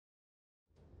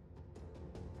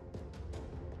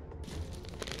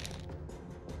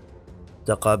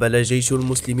تقابل جيش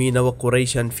المسلمين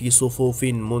وقريشا في صفوف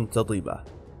منتظمة،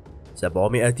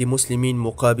 700 مسلم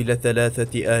مقابل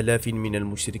 3000 من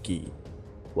المشركين.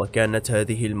 وكانت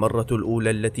هذه المرة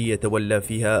الأولى التي يتولى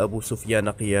فيها أبو سفيان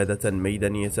قيادة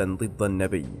ميدانية ضد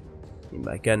النبي،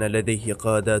 مما كان لديه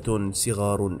قادات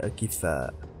صغار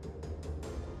أكفاء.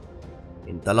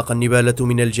 انطلق النبالة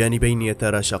من الجانبين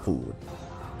يتراشقون.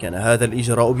 كان هذا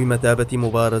الإجراء بمثابة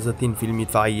مبارزة في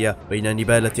المدفعية بين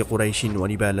نبالة قريش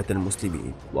ونبالة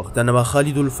المسلمين، واغتنم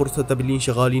خالد الفرصة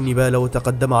بالانشغال النبال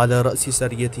وتقدم على رأس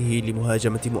سريته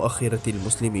لمهاجمة مؤخرة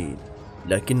المسلمين.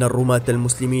 لكن الرماة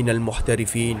المسلمين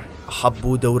المحترفين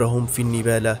أحبوا دورهم في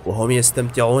النبالة، وهم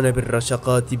يستمتعون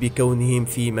بالرشقات بكونهم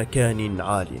في مكان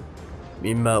عال،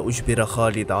 مما أجبر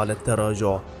خالد على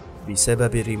التراجع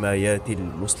بسبب رمايات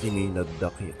المسلمين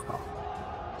الدقيقة.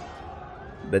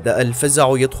 بدأ الفزع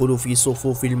يدخل في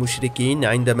صفوف المشركين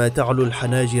عندما تعلو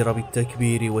الحناجر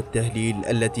بالتكبير والتهليل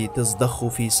التي تصدخ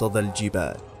في صدى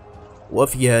الجبال.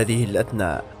 وفي هذه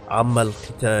الأثناء عم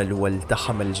القتال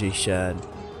والتحم الجيشان،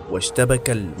 واشتبك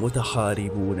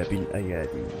المتحاربون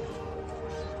بالأيادي.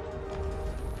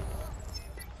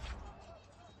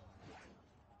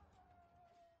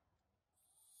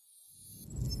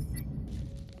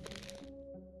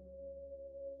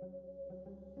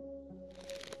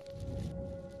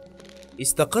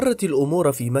 استقرت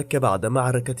الأمور في مكة بعد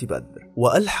معركة بدر،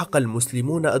 وألحق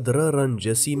المسلمون أضرارا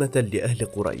جسيمة لأهل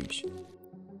قريش.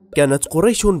 كانت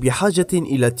قريش بحاجة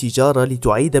إلى التجارة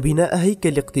لتعيد بناء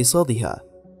هيكل اقتصادها،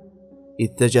 إذ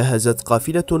تجهزت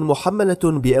قافلة محملة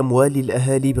بأموال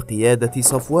الأهالي بقيادة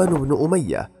صفوان بن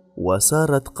أمية،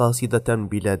 وسارت قاصدة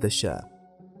بلاد الشام.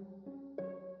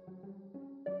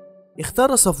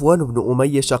 اختار صفوان بن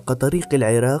أمية شق طريق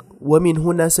العراق، ومن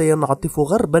هنا سينعطف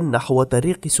غربا نحو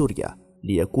طريق سوريا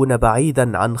ليكون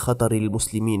بعيدا عن خطر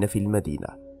المسلمين في المدينة.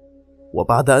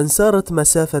 وبعد أن سارت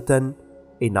مسافة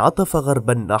انعطف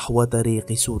غربا نحو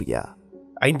طريق سوريا.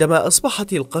 عندما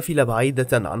أصبحت القافلة بعيدة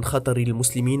عن خطر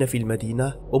المسلمين في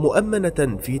المدينة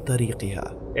ومؤمنة في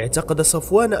طريقها، اعتقد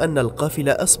صفوان أن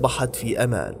القافلة أصبحت في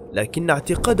أمان، لكن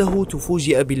اعتقاده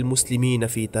تفوجئ بالمسلمين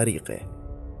في طريقه.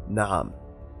 نعم،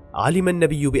 علم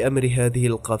النبي بأمر هذه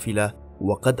القافلة،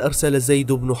 وقد أرسل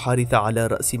زيد بن حارثة على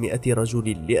رأس 100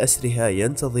 رجل لأسرها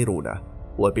ينتظرونه،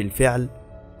 وبالفعل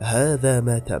هذا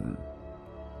ما تم.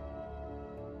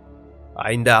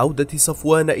 عند عودة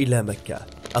صفوان إلى مكة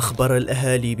أخبر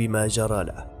الأهالي بما جرى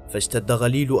له، فاشتد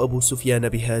غليل أبو سفيان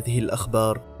بهذه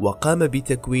الأخبار، وقام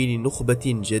بتكوين نخبة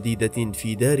جديدة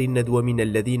في دار الندوة من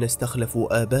الذين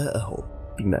استخلفوا آباءهم،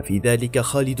 بما في ذلك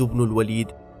خالد بن الوليد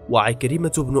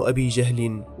وعكرمة بن أبي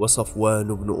جهل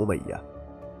وصفوان بن أمية.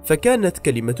 فكانت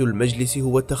كلمة المجلس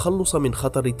هو التخلص من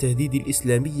خطر التهديد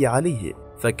الإسلامي عليه،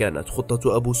 فكانت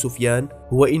خطة أبو سفيان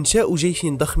هو إنشاء جيش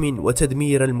ضخم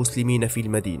وتدمير المسلمين في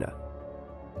المدينة.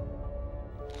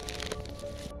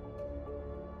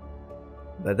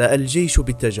 بدأ الجيش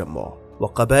بالتجمع،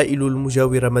 وقبائل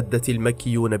المجاورة مدت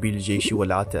المكيون بالجيش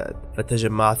والعتاد،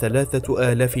 فتجمع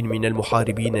 3000 من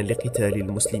المحاربين لقتال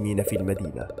المسلمين في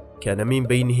المدينة. كان من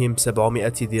بينهم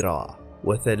 700 ذراع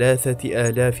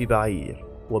و3000 بعير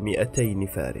و200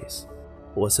 فارس،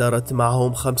 وسارت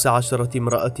معهم 15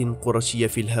 امرأة قرشية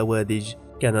في الهوادج،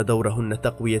 كان دورهن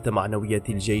تقوية معنويات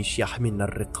الجيش يحملن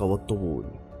الرق والطبول.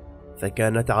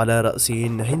 فكانت على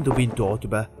رأسهن هند بنت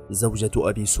عتبة زوجة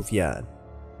أبي سفيان،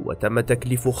 وتم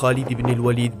تكليف خالد بن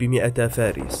الوليد ب100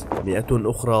 فارس، 100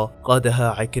 أخرى قادها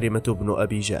عكرمة بن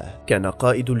أبي جهل. كان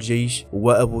قائد الجيش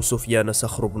وأبو سفيان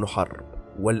صخر بن حرب،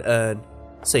 والآن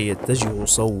سيتجه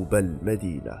صوب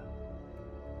المدينة.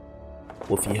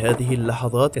 وفي هذه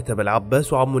اللحظات كتب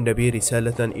العباس عم النبي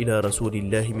رسالة إلى رسول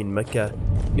الله من مكة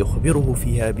يخبره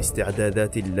فيها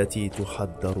باستعدادات التي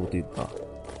تحضر ضده.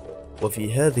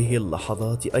 وفي هذه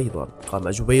اللحظات أيضا قام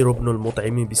جبير بن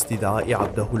المطعم باستدعاء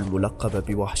عبده الملقب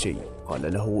بوحشي.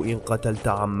 قال له: إن قتلت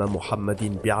عم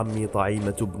محمد بعمي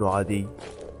طعيمة بن عدي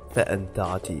فأنت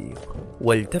عتيق.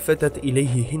 والتفتت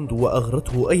إليه هند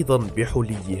وأغرته أيضا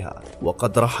بحليها،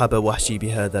 وقد رحب وحشي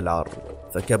بهذا العرض،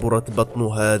 فكبرت بطن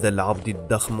هذا العبد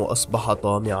الضخم وأصبح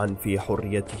طامعا في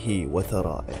حريته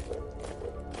وثرائه.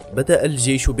 بدأ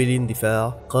الجيش بالاندفاع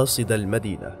قاصد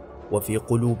المدينة، وفي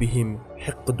قلوبهم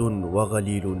حقد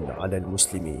وغليل على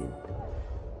المسلمين.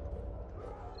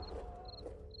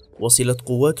 وصلت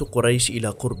قوات قريش إلى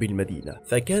قرب المدينة،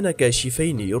 فكان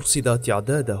كاشفين يرصدا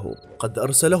تعدادهم. قد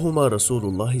أرسلهما رسول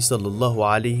الله صلى الله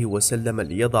عليه وسلم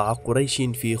ليضع قريش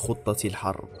في خطة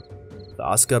الحرب.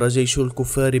 فعسكر جيش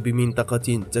الكفار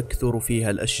بمنطقة تكثر فيها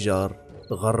الأشجار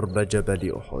غرب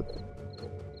جبل أحد.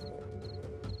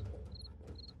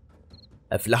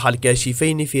 أفلح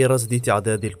الكاشفين في رصد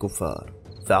تعداد الكفار،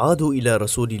 فعادوا إلى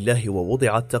رسول الله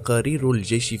ووضعت تقارير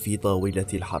الجيش في طاولة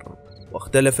الحرب،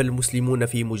 واختلف المسلمون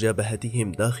في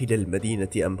مجابهتهم داخل المدينة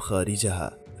أم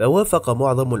خارجها، فوافق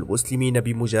معظم المسلمين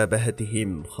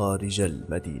بمجابهتهم خارج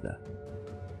المدينة.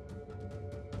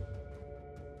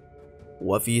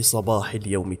 وفي صباح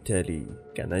اليوم التالي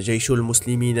كان جيش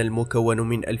المسلمين المكون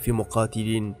من 1000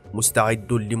 مقاتل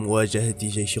مستعد لمواجهة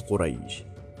جيش قريش،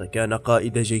 فكان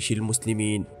قائد جيش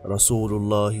المسلمين رسول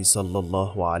الله صلى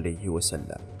الله عليه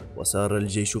وسلم. وسار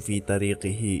الجيش في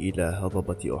طريقه إلى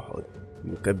هضبة أحد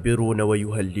يكبرون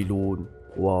ويهللون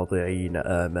واضعين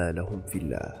آمالهم في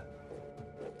الله.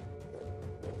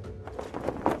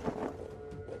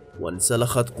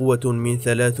 وانسلخت قوة من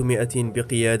 300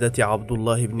 بقيادة عبد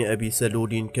الله بن أبي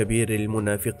سلول كبير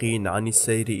المنافقين عن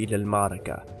السير إلى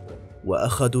المعركة،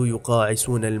 وأخذوا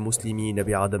يقاعسون المسلمين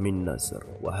بعدم النصر،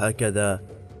 وهكذا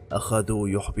أخذوا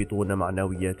يحبطون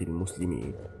معنويات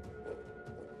المسلمين.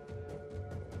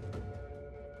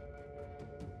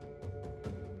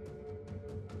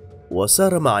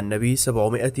 وسار مع النبي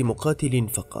 700 مقاتل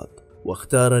فقط،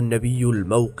 واختار النبي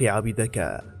الموقع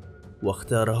بذكاء،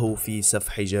 واختاره في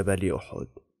سفح جبل أحد.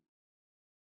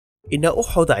 إن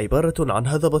أحد عبارة عن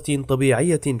هضبة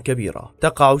طبيعية كبيرة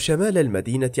تقع شمال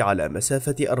المدينة على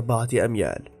مسافة 4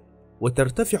 أميال،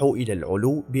 وترتفع إلى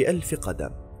العلو ب1000 قدم،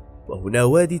 وهنا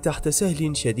وادي تحت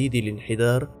سهل شديد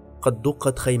الانحدار قد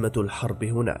دقت خيمة الحرب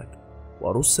هناك،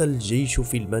 ورص الجيش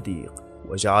في المضيق،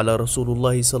 وجعل رسول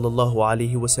الله صلى الله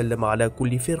عليه وسلم على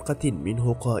كل فرقة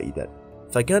منه قائدا،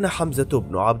 فكان حمزة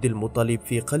بن عبد المطلب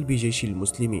في قلب جيش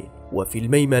المسلمين، وفي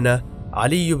الميمنة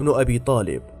علي بن أبي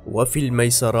طالب، وفي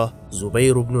الميسرة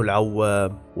زبير بن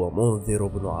العوام ومنذر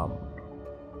بن عمرو.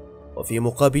 وفي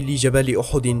مقابل جبل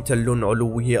أحد تل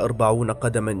علوه 40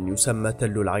 قدما يسمى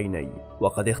تل العينين،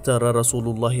 وقد اختار رسول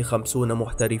الله 50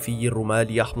 محترفي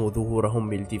الرمال يحموا ظهورهم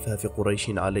بالتفاف قريش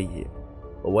عليهم،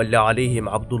 وولى عليهم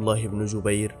عبد الله بن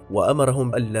جبير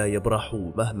وأمرهم ألا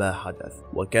يبرحوا مهما حدث،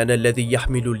 وكان الذي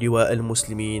يحمل لواء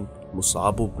المسلمين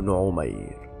مصعب بن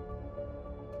عمير.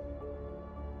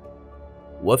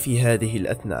 وفي هذه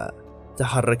الأثناء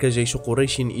تحرك جيش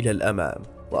قريش إلى الأمام،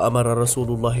 وأمر رسول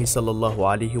الله صلى الله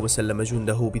عليه وسلم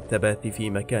جنده بالثبات في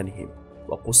مكانهم.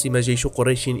 وقسم جيش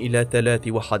قريش إلى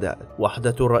 3 وحدات،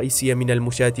 وحدة رئيسية من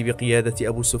المشاة بقيادة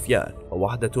أبو سفيان،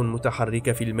 ووحدة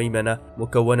متحركة في الميمنة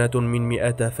مكونة من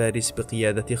 100 فارس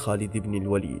بقيادة خالد بن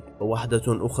الوليد، ووحدة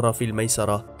أخرى في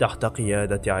الميسرة تحت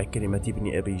قيادة عكرمة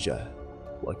بن أبي جهل.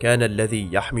 وكان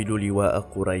الذي يحمل لواء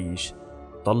قريش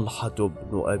طلحة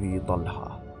بن أبي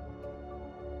طلحة.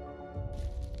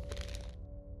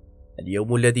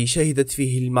 اليوم الذي شهدت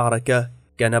فيه المعركة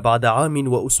كان بعد عام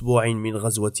وأسبوع من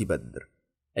غزوة بدر،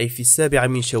 أي في 7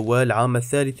 من شوال عام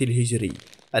 3 الهجري،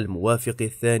 الموافق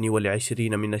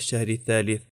 22 من الشهر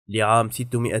الثالث لعام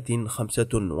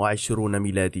 625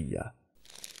 ميلادية.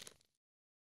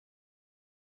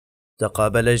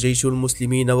 تقابل جيش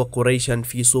المسلمين وقريشا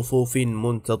في صفوف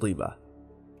منتظمة،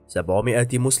 700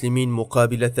 مسلمين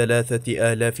مقابل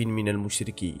 3000 من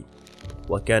المشركين.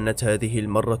 وكانت هذه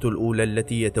المرة الأولى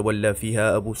التي يتولى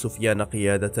فيها أبو سفيان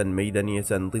قيادة ميدانية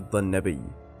ضد النبي،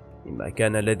 مما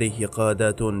كان لديه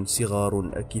قادات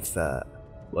صغار أكفاء.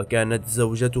 وكانت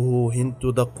زوجته هند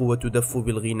تدق وتدف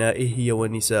بالغناء هي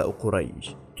ونساء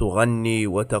قريش، تغني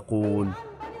وتقول: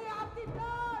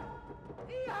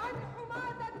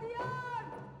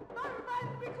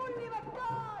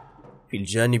 في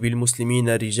الجانب المسلمين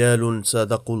رجال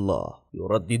صادقوا الله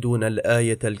يرددون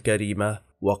الآية الكريمة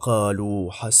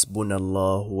وقالوا حسبنا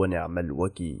الله ونعم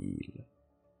الوكيل.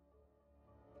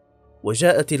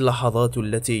 وجاءت اللحظات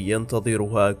التي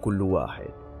ينتظرها كل واحد.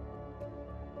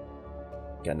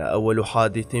 كان أول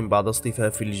حادث بعد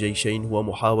اصطفاف الجيشين هو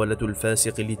محاولة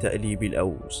الفاسق لتأليب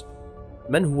الأوس.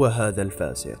 من هو هذا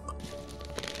الفاسق؟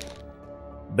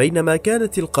 بينما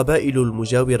كانت القبائل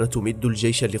المجاورة تمد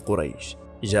الجيش لقريش،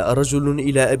 جاء رجل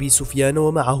إلى أبي سفيان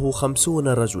ومعه 50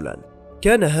 رجلا.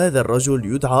 كان هذا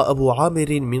الرجل يدعى أبو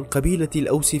عامر من قبيلة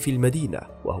الأوس في المدينة،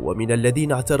 وهو من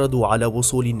الذين اعترضوا على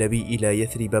وصول النبي إلى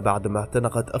يثرب بعدما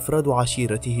اعتنقت أفراد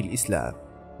عشيرته الإسلام،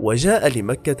 وجاء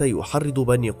لمكة يحرض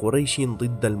بني قريش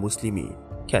ضد المسلمين.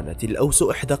 كانت الأوس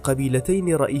إحدى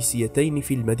قبيلتين رئيسيتين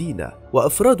في المدينة،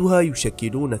 وأفرادها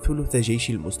يشكلون ثلث جيش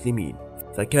المسلمين،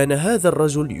 فكان هذا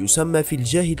الرجل يسمى في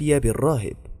الجاهلية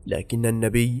بالراهب، لكن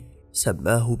النبي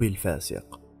سماه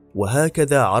بالفاسق،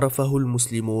 وهكذا عرفه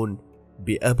المسلمون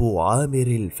بأبو عامر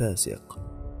الفاسق.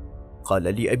 قال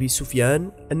لأبي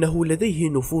سفيان أنه لديه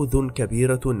نفوذ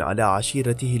كبيرة على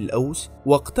عشيرته الأوس،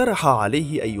 واقترح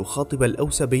عليه أن يخاطب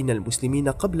الأوس بين المسلمين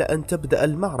قبل أن تبدأ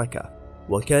المعركة،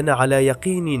 وكان على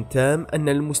يقين تام أن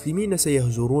المسلمين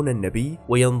سيهجرون النبي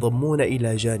وينضمون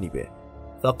إلى جانبه،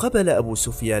 فقبل أبو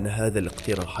سفيان هذا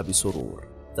الاقتراح بسرور.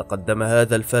 تقدم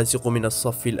هذا الفاسق من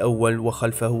الصف الأول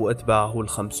وخلفه أتباعه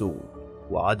 50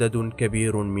 وعدد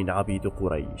كبير من عبيد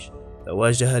قريش،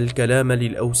 فواجه الكلام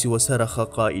للأوس وصرخ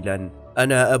قائلا: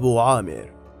 أنا أبو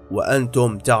عامر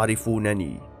وأنتم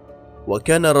تعرفونني.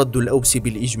 وكان رد الأوس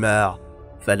بالإجماع: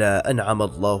 فلا أنعم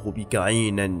الله بك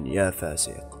عينا يا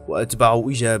فاسق. وأتبع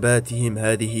إجاباتهم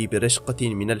هذه برشقة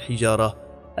من الحجارة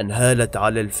انهالت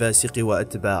على الفاسق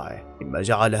وأتباعه، مما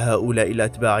جعل هؤلاء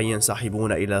الأتباع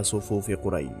ينسحبون إلى صفوف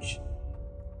قريش.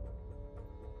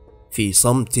 في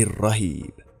صمت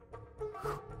رهيب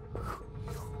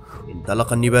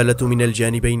انطلق النبالة من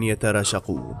الجانبين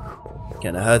يتراشقون.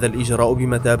 كان هذا الإجراء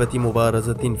بمثابة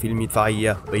مبارزة في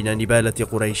المدفعية بين نبالة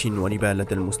قريش ونبالة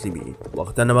المسلمين،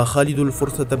 واغتنم خالد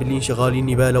الفرصة بالانشغال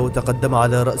النبال وتقدم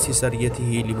على رأس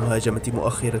سريته لمهاجمة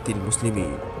مؤخرة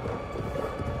المسلمين.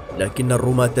 لكن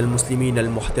الرماة المسلمين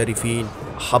المحترفين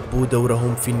حبوا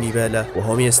دورهم في النبالة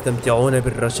وهم يستمتعون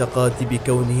بالرشقات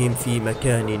بكونهم في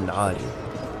مكان عالي،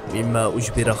 مما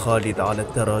أجبر خالد على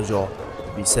التراجع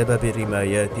بسبب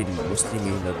رمايات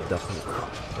المسلمين الدقيقة.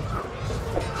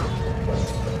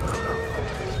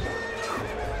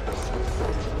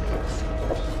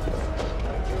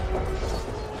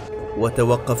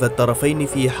 وتوقف الطرفين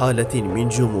في حالة من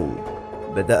جمود.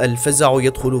 بدأ الفزع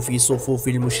يدخل في صفوف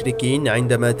المشركين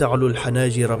عندما تعلو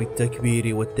الحناجر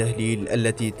بالتكبير والتهليل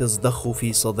التي تصدخ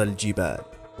في صدى الجبال.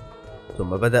 ثم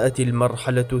بدأت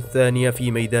المرحلة الثانية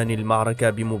في ميدان المعركة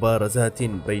بمبارزات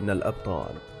بين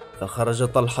الأبطال. فخرج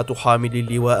طلحة حامل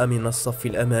اللواء من الصف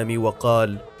الأمامي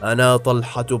وقال: أنا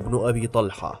طلحة بن أبي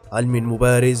طلحة، هل من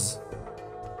مبارز؟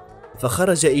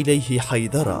 فخرج إليه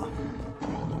حيدرة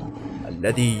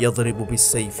الذي يضرب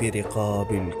بالسيف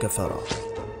رقاب الكفرة،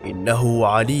 إنه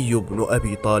علي بن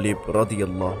أبي طالب رضي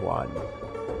الله عنه.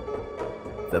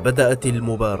 فبدأت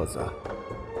المبارزة.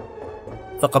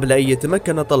 فقبل أن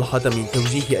يتمكن طلحة من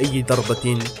توجيه أي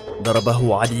ضربة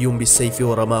ضربه علي بالسيف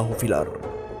ورماه في الأرض،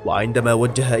 وعندما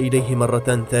وجه إليه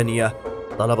مرة ثانية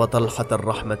طلب طلحة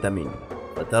الرحمة منه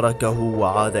فتركه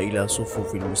وعاد إلى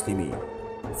صفوف المسلمين.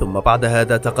 ثم بعد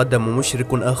هذا تقدم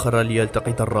مشرك آخر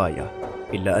ليلتقط الراية،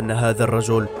 إلا أن هذا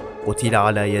الرجل قتل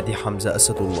على يد حمزة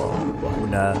أسد الله،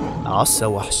 وهنا عص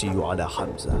وحشي على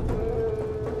حمزة.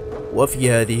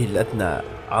 وفي هذه الأثناء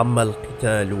عم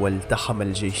القتال والتحم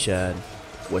الجيشان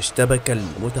واشتبك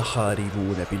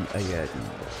المتحاربون بالأيادي.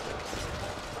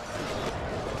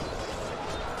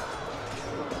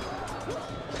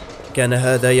 كان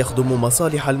هذا يخدم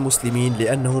مصالح المسلمين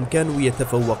لأنهم كانوا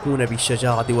يتفوقون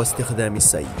بالشجاعة واستخدام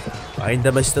السيف.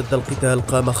 عندما اشتد القتال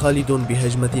قام خالد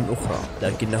بهجمة أخرى،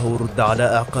 لكنه رد على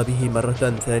أعقابه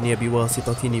مرة ثانية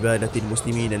بواسطة نبالة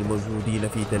المسلمين الموجودين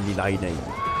في تل العينين.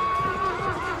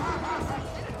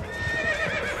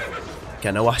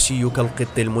 كان وحشي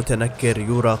كالقط المتنكر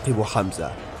يراقب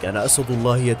حمزة. كان أسد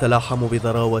الله يتلاحم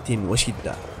بضراوة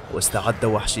وشدة، واستعد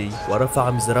وحشي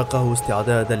ورفع مزرقه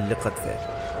استعدادا لقذفه،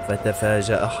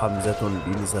 فتفاجأ حمزة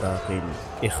بمزراق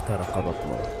اخترق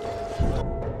بطنه.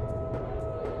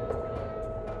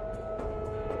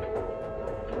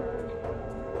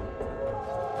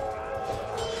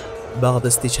 بعد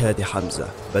استشهاد حمزة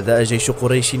بدأ جيش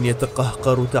قريش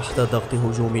يتقهقر تحت ضغط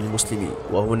هجوم المسلمين،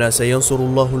 وهنا سينصر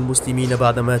الله المسلمين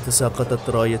بعدما تساقطت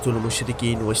راية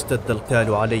المشركين واشتد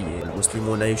القتال عليهم.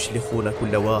 المسلمون يشلخون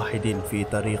كل واحد في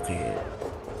طريقه.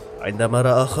 عندما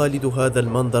رأى خالد هذا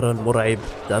المنظر المرعب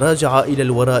تراجع إلى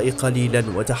الوراء قليلا،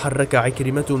 وتحرك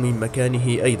عكرمة من مكانه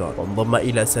أيضا وانضم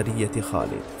إلى سرية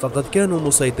خالد، فقد كانوا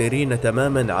مسيطرين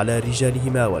تماما على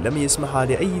رجالهما ولم يسمح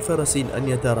لأي فرس أن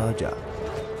يتراجع.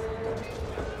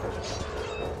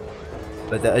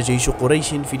 بدأ جيش قريش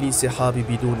في الانسحاب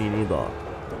بدون نظام،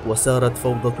 وسارت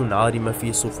فوضى عارمة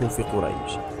في صفوف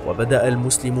قريش، وبدأ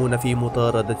المسلمون في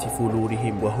مطاردة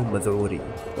فلولهم وهم مذعورين،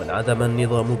 وانعدم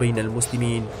النظام بين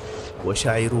المسلمين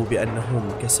وشعروا بأنهم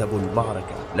كسبوا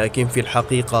المعركة. لكن في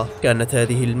الحقيقة كانت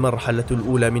هذه المرحلة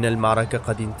الأولى من المعركة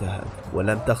قد انتهت،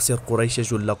 ولم تخسر قريش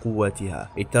جل قواتها،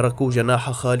 إذ تركوا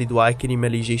جناح خالد وعكرمة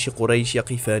لجيش قريش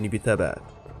يقفان بثبات.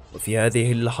 وفي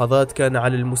هذه اللحظات كان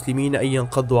على المسلمين أن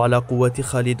ينقضوا على قوات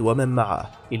خالد ومن معه،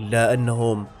 إلا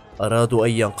أنهم أرادوا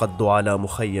أن ينقضوا على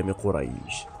مخيم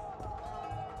قريش.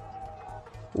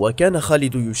 وكان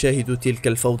خالد يشاهد تلك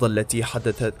الفوضى التي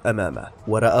حدثت أمامه،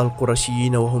 ورأى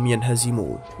القرشيين وهم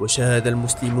ينهزمون، وشاهد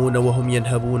المسلمون وهم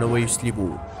ينهبون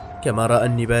ويسلبون، كما رأى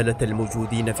النبالة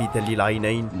الموجودين في تل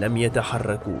العينين لم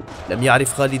يتحركوا. لم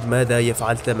يعرف خالد ماذا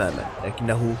يفعل تماما،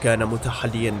 لكنه كان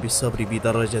متحليا بالصبر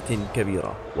بدرجة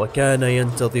كبيرة، وكان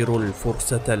ينتظر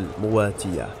الفرصة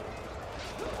المواتية.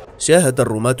 شاهد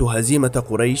الرماة هزيمة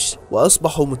قريش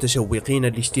وأصبحوا متشوقين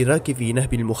للاشتراك في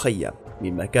نهب المخيم،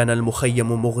 مما كان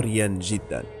المخيم مغريا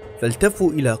جدا،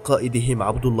 فالتفوا إلى قائدهم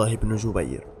عبد الله بن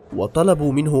جبير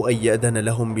وطلبوا منه أن يأذن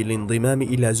لهم بالانضمام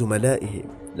إلى زملائهم،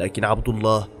 لكن عبد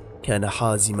الله كان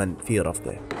حازما في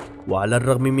رفضه. وعلى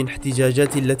الرغم من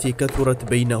احتجاجات التي كثرت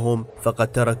بينهم،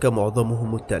 فقد ترك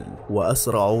معظمهم التل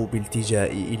وأسرعوا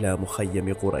بالتجاء إلى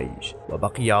مخيم قريش،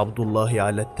 وبقي عبد الله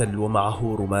على التل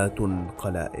ومعه رماة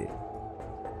قلائل.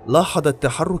 لاحظ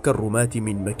تحرك الرماة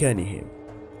من مكانهم،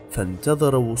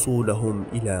 فانتظر وصولهم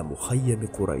إلى مخيم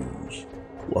قريش،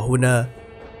 وهنا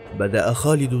بدأ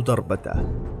خالد ضربته،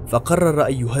 فقرر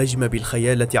أن يهاجم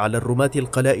بالخيالة على الرماة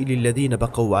القلائل الذين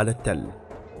بقوا على التل.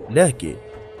 لكن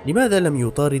لماذا لم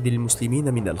يطارد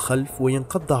المسلمين من الخلف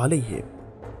وينقض عليهم؟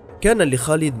 كان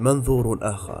لخالد منظور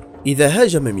آخر. إذا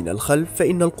هاجم من الخلف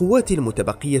فإن القوات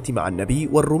المتبقية مع النبي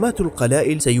والرماة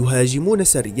القلائل سيهاجمون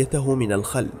سريته من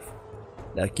الخلف،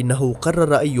 لكنه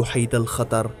قرر أن يحيد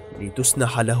الخطر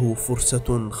لتسنح له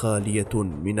فرصة خالية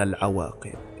من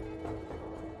العواقب.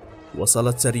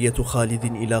 وصلت سرية خالد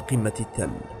إلى قمة التل،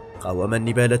 قاوم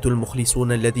النبالة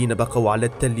المخلصون الذين بقوا على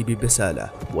التل ببسالة،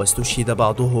 واستشهد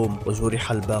بعضهم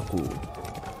وجرح الباقون.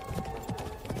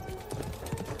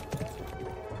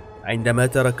 عندما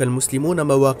ترك المسلمون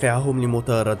مواقعهم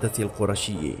لمطاردة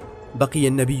القرشيين، بقي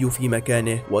النبي في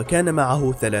مكانه، وكان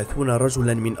معه 30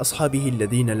 رجلا من أصحابه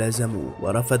الذين لازموه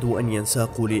ورفضوا أن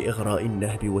ينساقوا لإغراء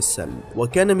النهب والسلب،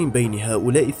 وكان من بين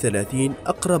هؤلاء 30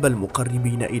 أقرب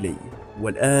المقربين إليه.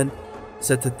 والآن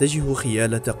ستتجه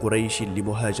خيالة قريش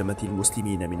لمهاجمة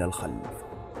المسلمين من الخلف،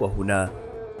 وهنا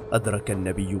أدرك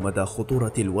النبي مدى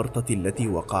خطورة الورطة التي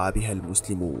وقع بها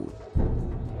المسلمون.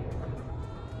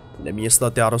 لم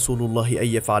يستطع رسول الله أن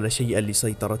يفعل شيئا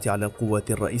للسيطرة على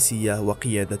القوات الرئيسية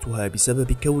وقيادتها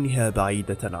بسبب كونها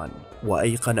بعيدة عنه،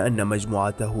 وأيقن أن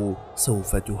مجموعته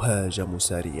سوف تهاجم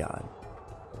سريعا.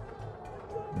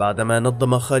 بعدما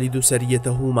نظم خالد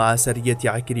سريته مع سرية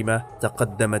عكرمة،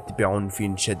 تقدمت بعنف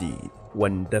شديد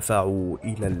واندفعوا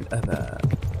إلى الأمام.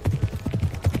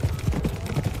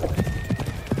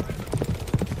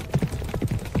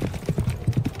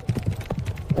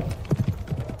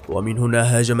 ومن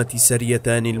هنا هاجمت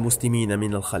السريتان المسلمين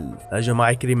من الخلف. هاجم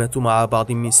عكرمة مع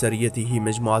بعض من سريته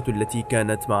مجموعة التي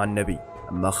كانت مع النبي،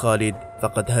 أما خالد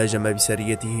فقد هاجم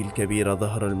بسريته الكبيرة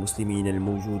ظهر المسلمين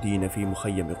الموجودين في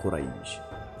مخيم قريش،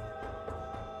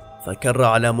 فكر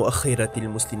على مؤخرة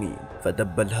المسلمين،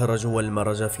 فدب الهرج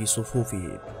والمرج في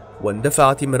صفوفهم،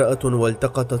 واندفعت امرأة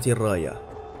والتقطت الراية.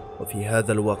 وفي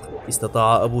هذا الوقت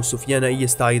استطاع أبو سفيان أن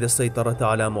يستعيد السيطرة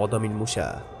على معظم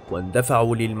المشاة،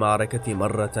 واندفعوا للمعركة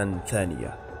مرة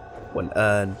ثانية.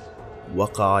 والآن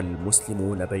وقع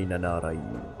المسلمون بين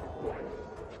نارين.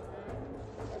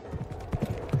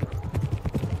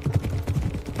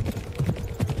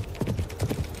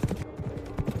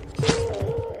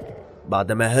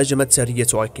 بعدما هاجمت سرية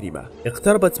عكرمة،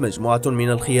 اقتربت مجموعة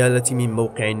من الخيالة من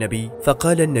موقع النبي،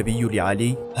 فقال النبي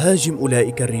لعلي: هاجم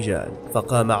أولئك الرجال.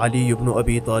 فقام علي بن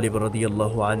أبي طالب رضي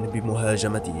الله عنه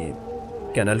بمهاجمتهم.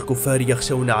 كان الكفار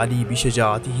يخشون علي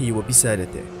بشجاعته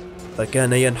وبسالته،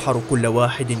 فكان ينحر كل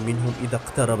واحد منهم إذا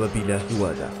اقترب بلا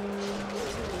هوادة.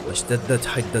 واشتدت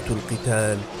حدة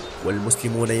القتال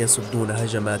والمسلمون يصدون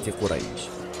هجمات قريش،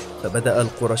 فبدأ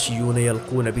القرشيون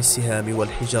يلقون بالسهام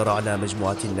والحجار على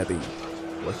مجموعة النبي،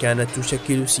 وكانت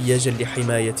تشكل سياجا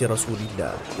لحماية رسول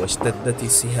الله. واشتدت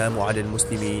السهام على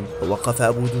المسلمين، ووقف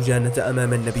أبو دجانة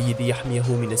أمام النبي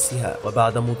ليحميه من السهام.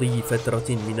 وبعد مضي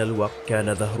فترة من الوقت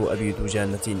كان ظهر أبي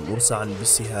دجانة مرصعا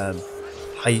بالسهام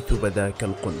حيث بدا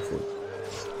كالقنفذ.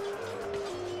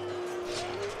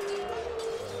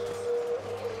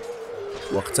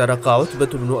 واخترق عتبة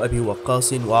بن أبي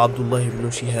وقاص وعبد الله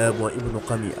بن شهاب وابن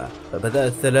قميئة، فبدأ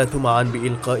الثلاث معا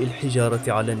بإلقاء الحجارة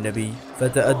على النبي،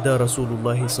 فتأدى رسول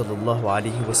الله صلى الله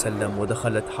عليه وسلم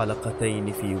ودخلت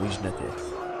حلقتين في وجنته،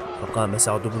 فقام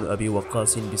سعد بن أبي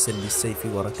وقاص بسل السيف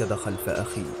وركض خلف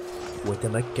أخيه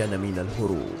وتمكن من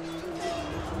الهروب.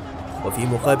 وفي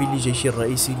مقابل الجيش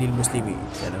الرئيسي للمسلمين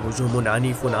كان هجوم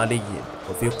عنيف عليهم،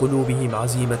 وفي قلوبهم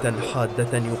عزيمة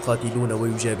حادة يقاتلون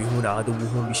ويجابهون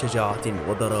عدوهم بشجاعة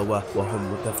وضراوة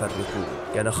وهم متفرقون.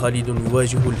 كان خالد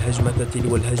يواجه الهجمة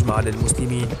تلو الهجمة على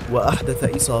المسلمين،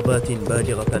 وأحدث إصابات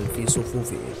بالغة في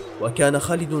صفوفهم. وكان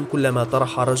خالد كلما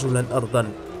طرح رجلا أرضا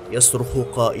يصرخ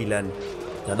قائلا: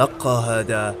 تلقى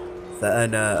هذا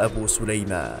فأنا أبو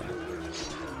سليمان.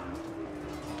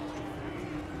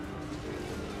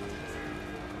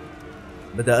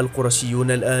 بدأ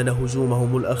القرشيون الآن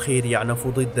هجومهم الأخير يعنف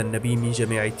ضد النبي من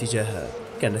جميع اتجاهات.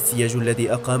 كان السياج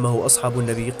الذي أقامه أصحاب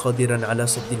النبي قادرا على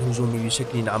صد الهجوم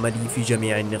بشكل عملي في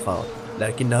جميع النقاط،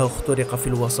 لكنه اخترق في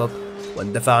الوسط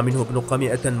واندفع منه ابن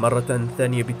قميئة مرة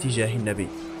ثانية باتجاه النبي،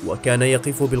 وكان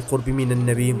يقف بالقرب من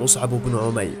النبي مصعب بن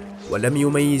عمير، ولم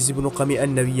يميز ابن قميئة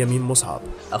النبي من مصعب.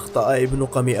 أخطأ ابن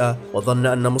قميئة وظن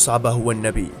أن مصعب هو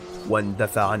النبي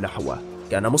واندفع نحوه.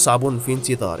 كان مصعب في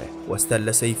انتظاره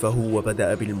واستل سيفه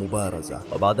وبدأ بالمبارزة،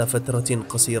 وبعد فترة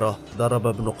قصيرة ضرب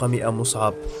ابن قميئة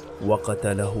مصعب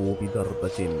وقتله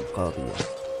بضربة قاضية.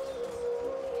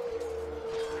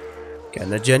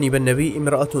 كانت جانب النبي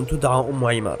امرأة تدعى أم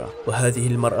عمارة، وهذه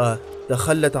المرأة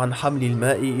تخلت عن حمل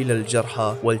الماء إلى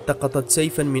الجرحى والتقطت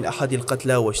سيفا من أحد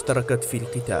القتلى واشتركت في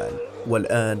القتال،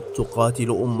 والآن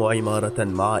تقاتل أم عمارة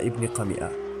مع ابن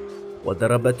قميئة،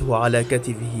 وضربته على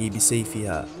كتفه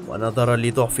بسيفها. ونظرا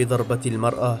لضعف ضربة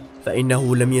المرأة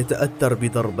فإنه لم يتأثر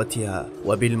بضربتها،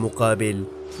 وبالمقابل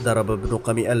ضرب ابن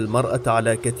قميئة المرأة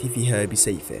على كتفها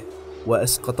بسيفه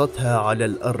وأسقطتها على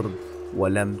الأرض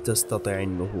ولم تستطع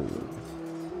النهوض.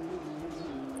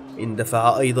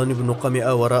 اندفع أيضا ابن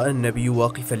قميئة وراء النبي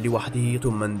واقفا لوحده،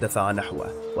 ثم اندفع نحوه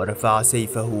ورفع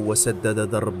سيفه وسدد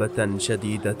ضربة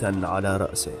شديدة على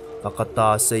رأسه،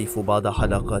 فقطع السيف بعض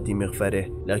حلقات مغفره،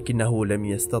 لكنه لم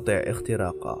يستطع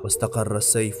اختراقه، واستقر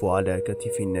السيف على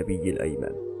كتف النبي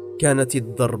الأيمن. كانت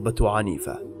الضربة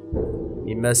عنيفة،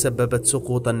 مما سببت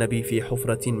سقوط النبي في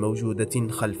حفرة موجودة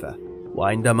خلفه.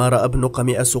 وعندما رأى ابن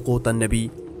قميئة سقوط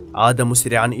النبي عاد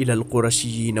مسرعا إلى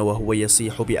القرشيين وهو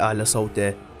يصيح بأعلى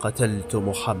صوته: قتلت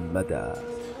محمدا.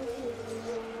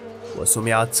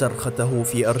 وسمعت صرخته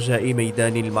في أرجاء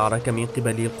ميدان المعركة من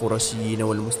قبل القرشيين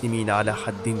والمسلمين على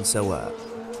حد سواء،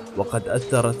 وقد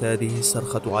أثرت هذه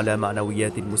الصرخة على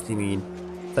معنويات المسلمين،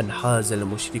 فانحاز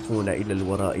المشركون إلى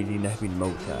الوراء لنهب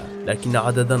الموتى. لكن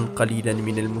عددا قليلا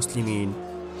من المسلمين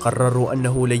قرروا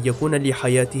أنه لن يكون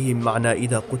لحياتهم معنى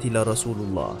إذا قتل رسول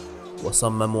الله،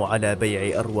 وصمموا على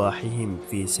بيع أرواحهم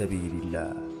في سبيل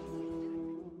الله.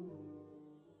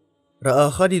 رأى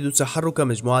خالد تحرك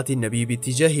مجموعة النبي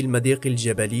باتجاه المضيق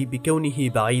الجبلي بكونه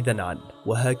بعيدا عنه،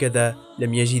 وهكذا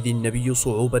لم يجد النبي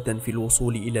صعوبة في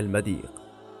الوصول إلى المضيق،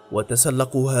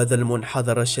 وتسلقوا هذا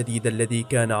المنحدر الشديد الذي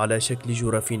كان على شكل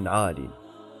جرف عال.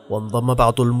 وانضم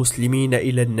بعض المسلمين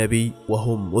إلى النبي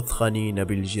وهم مثخنين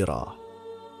بالجراح،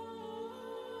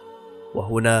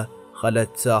 وهنا خلت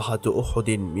ساحة أحد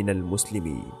من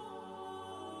المسلمين.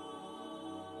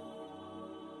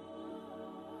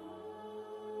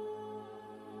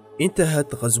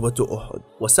 انتهت غزوة أحد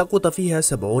وسقط فيها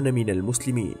 70 من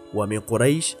المسلمين، ومن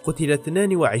قريش قتل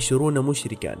 22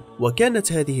 مشركا.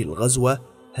 وكانت هذه الغزوة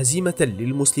هزيمة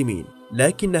للمسلمين،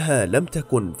 لكنها لم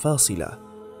تكن فاصلة.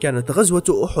 كانت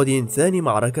غزوة أحد ثاني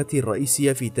معركة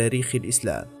رئيسية في تاريخ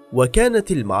الإسلام،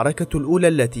 وكانت المعركة الأولى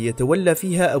التي يتولى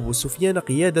فيها أبو سفيان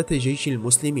قيادة جيش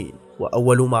المسلمين،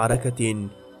 وأول معركة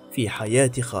في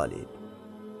حياة خالد.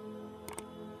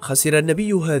 خسر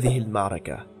النبي هذه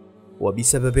المعركة،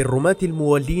 وبسبب الرماة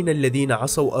المولين الذين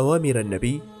عصوا أوامر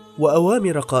النبي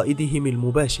وأوامر قائدهم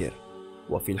المباشر.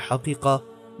 وفي الحقيقة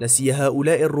نسي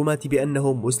هؤلاء الرماة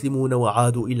بأنهم مسلمون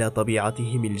وعادوا إلى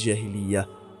طبيعتهم الجاهلية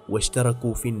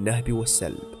واشتركوا في النهب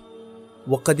والسلب،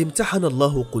 وقد امتحن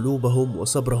الله قلوبهم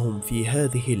وصبرهم في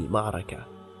هذه المعركة.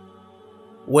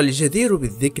 والجدير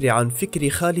بالذكر عن فكر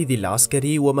خالد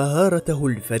العسكري ومهارته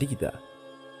الفريدة،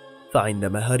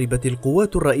 فعندما هربت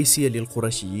القوات الرئيسية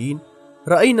للقرشيين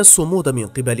رأينا الصمود من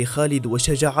قبل خالد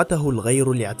وشجاعته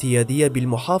الغير الاعتيادية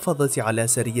بالمحافظة على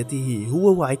سريته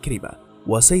هو وعكرمة،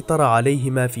 وسيطر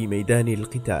عليهما في ميدان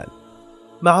القتال.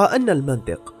 مع أن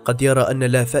المنطق قد يرى أن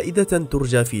لا فائدة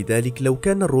ترجى في ذلك، لو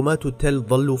كان الرماة التل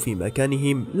ظلوا في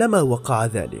مكانهم لما وقع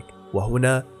ذلك.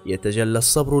 وهنا يتجلى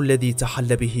الصبر الذي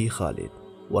تحل به خالد،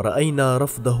 ورأينا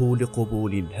رفضه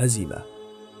لقبول الهزيمة.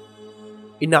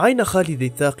 إن عين خالد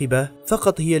الثاقبة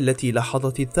فقط هي التي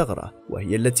لاحظت الثغرة،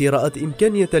 وهي التي رأت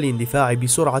إمكانية الاندفاع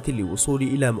بسرعة للوصول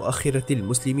إلى مؤخرة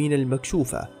المسلمين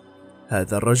المكشوفة.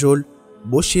 هذا الرجل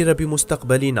بشر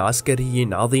بمستقبل عسكري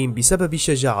عظيم بسبب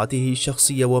شجاعته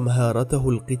الشخصية ومهارته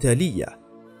القتالية.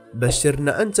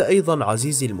 بشرنا أنت أيضا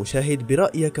عزيزي المشاهد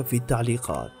برأيك في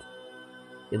التعليقات.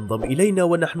 انضم إلينا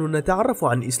ونحن نتعرف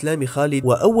عن إسلام خالد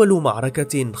وأول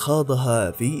معركة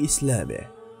خاضها في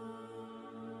إسلامه.